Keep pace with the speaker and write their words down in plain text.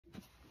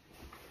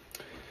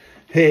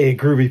Hey,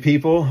 groovy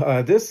people.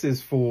 This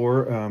is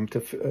for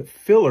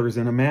fillers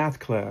in a math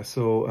class.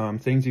 So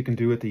things you can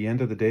do at the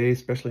end of the day,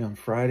 especially on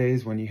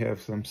Fridays when you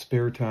have some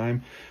spare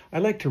time. I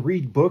like to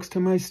read books to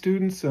my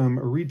students, or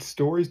read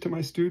stories to my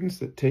students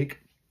that take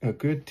a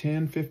good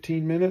 10,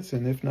 15 minutes.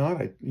 And if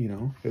not,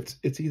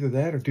 it's either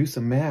that or do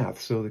some math.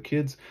 So the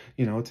kids,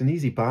 it's an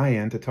easy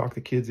buy-in to talk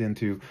the kids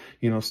into,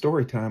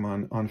 story time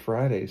on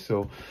Fridays.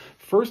 So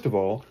first of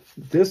all,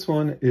 this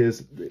one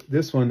is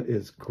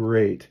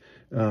great.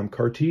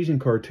 Cartesian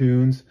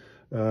cartoons.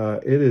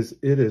 It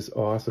is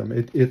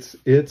awesome. It's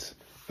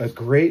a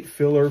great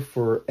filler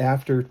for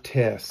after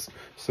tests.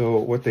 So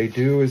what they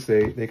do is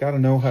they got to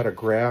know how to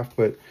graph,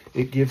 but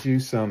it gives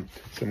you some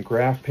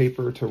graph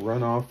paper to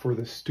run off for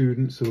the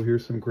student. So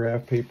here's some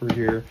graph paper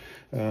here,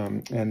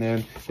 and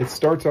then it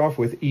starts off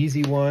with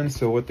easy ones.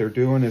 So what they're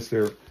doing is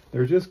they're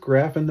just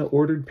graphing the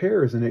ordered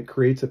pairs, and it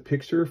creates a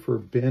picture for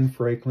Ben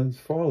Franklin's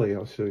Folly.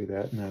 I'll show you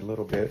that in a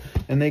little bit.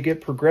 And they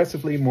get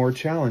progressively more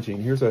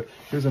challenging. Here's a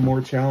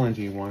more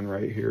challenging one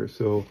right here.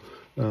 So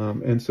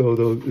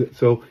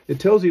so it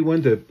tells you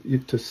when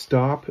to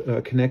stop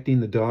connecting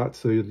the dots.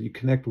 So you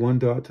connect one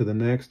dot to the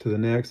next,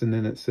 and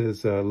then it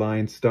says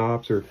line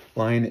stops or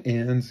line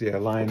ends. Yeah,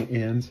 line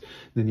ends.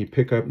 Then you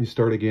pick up and you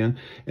start again.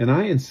 And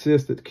I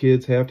insist that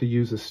kids have to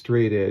use a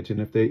straight edge.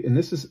 And and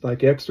this is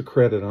like extra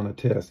credit on a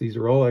test. These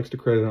are all extra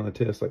credit on a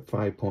test, like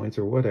 5 points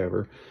or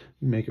whatever.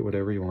 You make it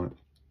whatever you want.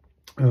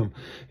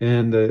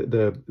 And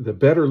the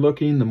better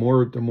looking, the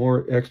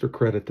more extra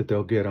credit that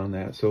they'll get on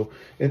that. So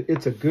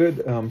it's a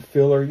good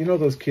filler. You know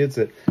those kids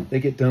that they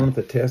get done with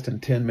the test in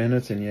 10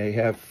 minutes and you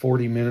have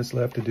 40 minutes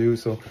left to do.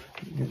 So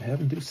you have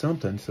them do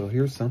something. So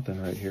here's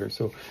something right here.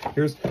 So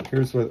here's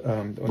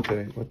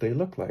what they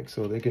look like.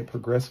 So they get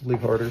progressively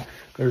harder.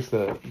 There's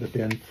the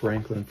Ben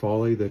Franklin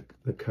Folly, the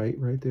kite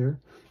right there.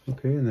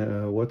 Okay,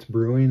 and what's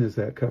brewing is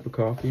that cup of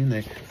coffee, and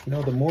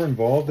the more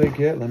involved they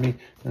get. Let me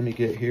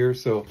get here.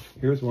 So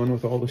here's one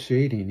with all the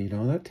shading.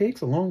 That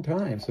takes a long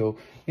time. So,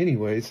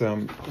 anyways,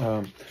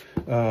 I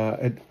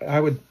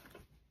would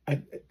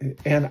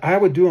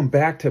do them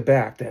back to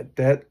back.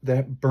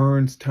 That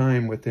burns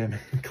time with them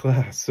in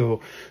class.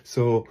 So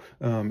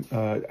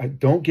I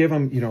don't give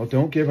them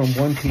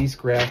one piece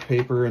graph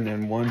paper and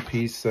then one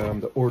piece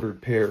the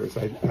ordered pairs.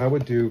 I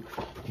would do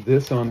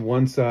this on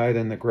one side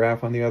and the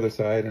graph on the other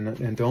side,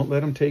 and don't let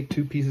them take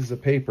two pieces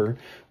of paper,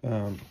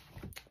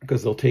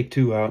 because they'll take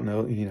two out,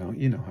 and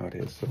you know how it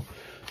is. So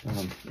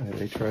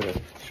they try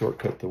to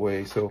shortcut the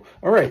way. So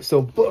all right,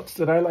 so books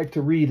that I like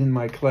to read in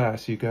my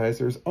class, you guys,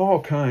 there's all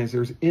kinds,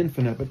 there's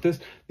infinite, but these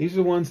are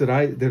the ones that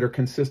are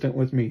consistent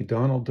with me.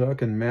 Donald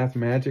Duck and Math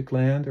Magic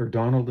Land, or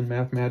Donald and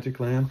Math Magic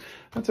Land.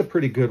 That's a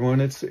pretty good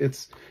one. It's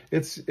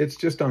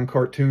just on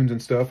cartoons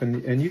and stuff,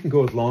 and you can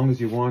go as long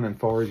as you want and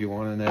far as you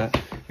want in that.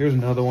 Here's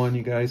another one,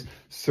 you guys,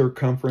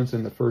 Circumference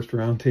in the First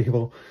Round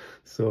Table.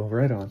 So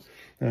right on.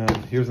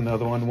 Here's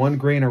another one, One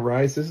Grain of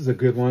Rice. This is a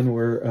good one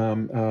where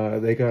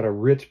they got a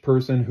rich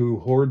person who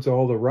hoards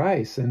all the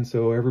rice, and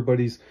so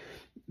everybody's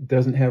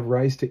doesn't have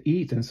rice to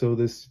eat. And so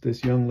this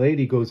young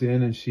lady goes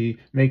in and she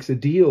makes a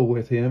deal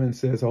with him and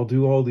says, I'll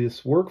do all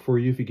this work for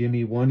you if you give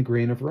me 1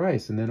 grain of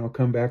rice, and then I'll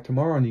come back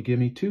tomorrow and you give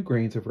me 2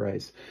 grains of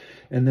rice.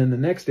 And then the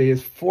next day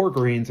is 4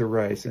 grains of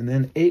rice, and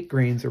then 8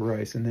 grains of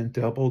rice, and then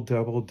double.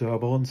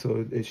 And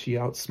so as she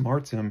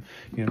outsmarts him,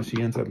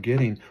 she ends up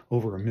getting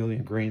over 1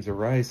 million grains of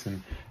rice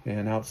and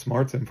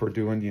outsmarts him for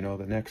doing,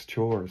 the next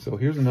chore. So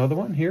here's another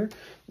one here,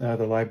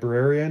 the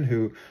librarian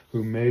who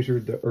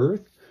measured the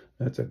earth.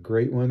 That's a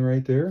great one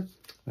right there.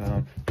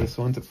 This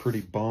one's a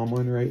pretty bomb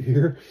one right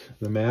here.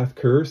 The Math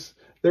Curse.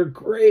 They're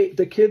great.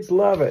 The kids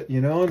love it,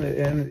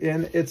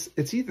 and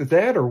it's either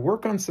that or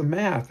work on some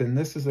math. And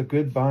this is a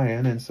good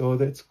buy-in. And so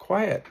it's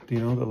quiet,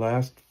 the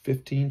last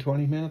 15,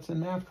 20 minutes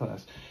in math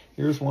class.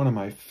 Here's one of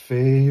my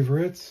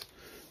favorites.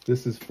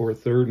 This is for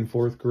 3rd and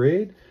 4th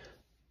grade.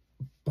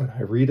 But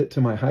I read it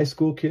to my high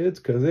school kids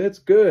because it's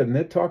good, and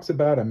it talks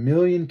about 1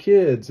 million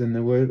kids and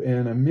a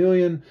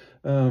million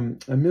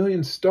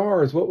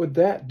stars. What would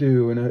that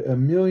do? And a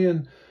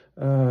million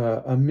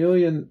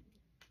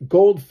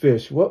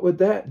goldfish. What would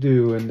that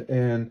do?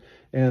 And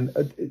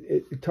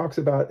it talks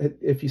about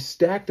if you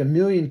stacked 1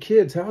 million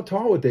kids, how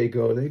tall would they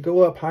go? They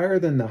go up higher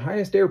than the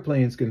highest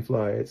airplanes can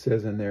fly, it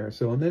says in there.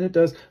 So, and then it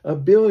does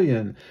 1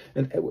 billion.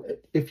 And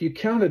if you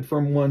counted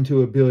from 1 to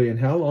 1 billion,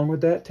 how long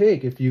would that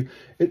take? I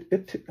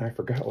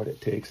forgot what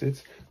it takes.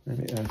 Let's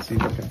see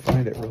if I can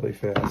find it really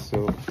fast.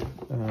 So,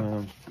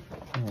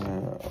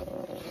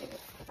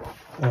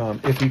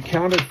 if you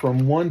counted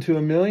from 1 to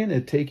 1 million,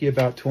 it'd take you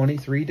about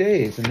 23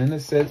 days. And then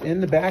it says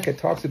in the back, it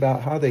talks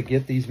about how they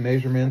get these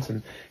measurements.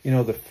 And,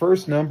 the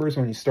first numbers,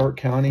 when you start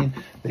counting,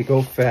 they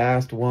go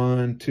fast,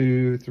 1,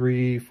 2,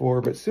 3,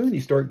 4. But soon you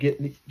start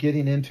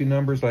getting into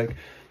numbers like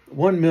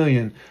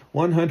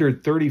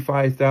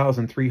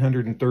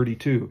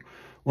 1,135,332.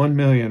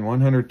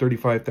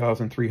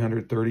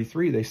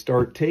 1,135,333. They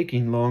start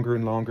taking longer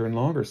and longer and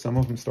longer. Some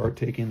of them start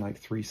taking like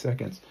 3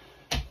 seconds.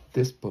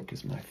 This book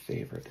is my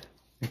favorite.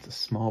 It's a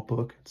small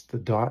book. It's the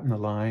dot and the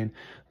line.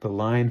 The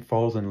line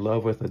falls in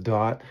love with the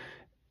dot.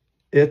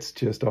 It's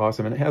just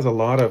awesome, and it has a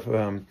lot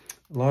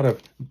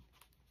of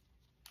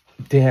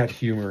dad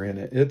humor in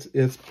it.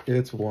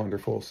 It's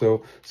wonderful.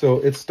 So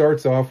it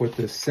starts off with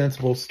this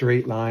sensible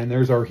straight line.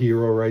 There's our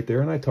hero right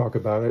there, and I talk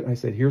about it. I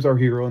said, here's our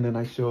hero, and then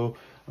I show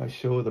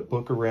the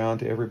book around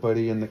to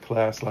everybody in the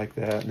class like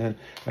that. And then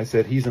I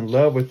said, he's in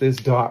love with this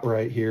dot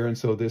right here, and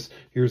so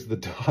here's the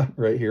dot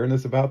right here, and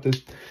it's about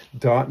this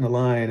dot in the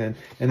line. And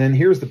then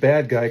here's the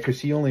bad guy, because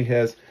she only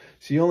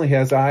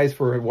has eyes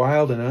for a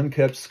wild and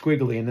unkept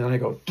squiggly. And then I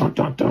go dun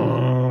dun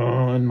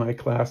dun in my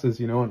classes,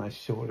 and I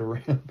show it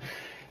around.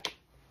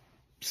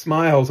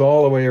 Smiles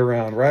all the way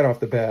around right off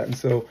the bat. And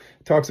so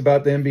it talks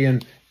about them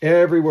being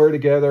everywhere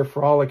together,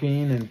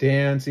 frolicking and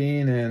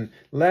dancing and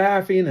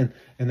laughing,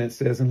 and it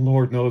says, and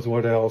Lord knows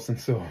what else. And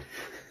so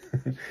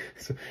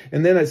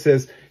and then it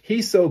says,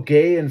 he's so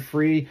gay and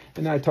free.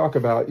 And I talk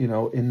about, in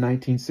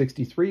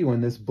 1963, when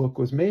this book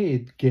was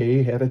made,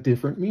 gay had a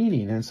different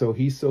meaning. And so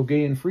he's so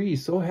gay and free,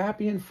 so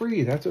happy and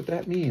free. That's what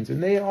that means.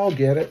 And they all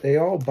get it. They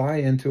all buy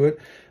into it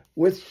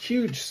with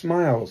huge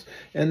smiles.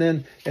 And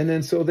then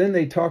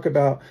they talk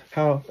about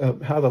how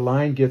the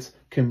line gets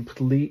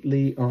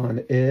completely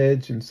on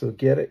edge. And so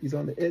get it, he's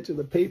on the edge of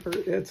the paper.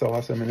 It's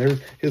awesome. And there's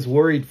his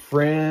worried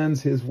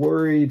friends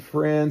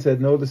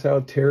had noticed how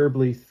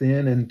terribly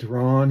thin and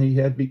drawn he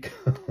had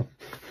become.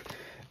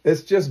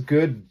 It's just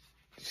good,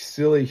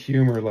 silly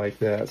humor like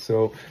that.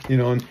 So,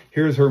 and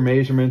here's her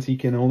measurements. He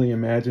can only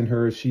imagine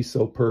her. She's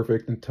so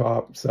perfect, and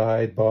top,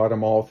 side,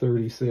 bottom, all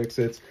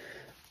 36.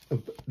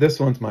 This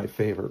one's my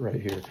favorite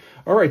right here.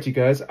 All right, you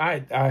guys,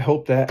 I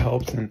hope that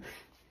helps, and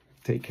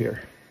take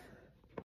care.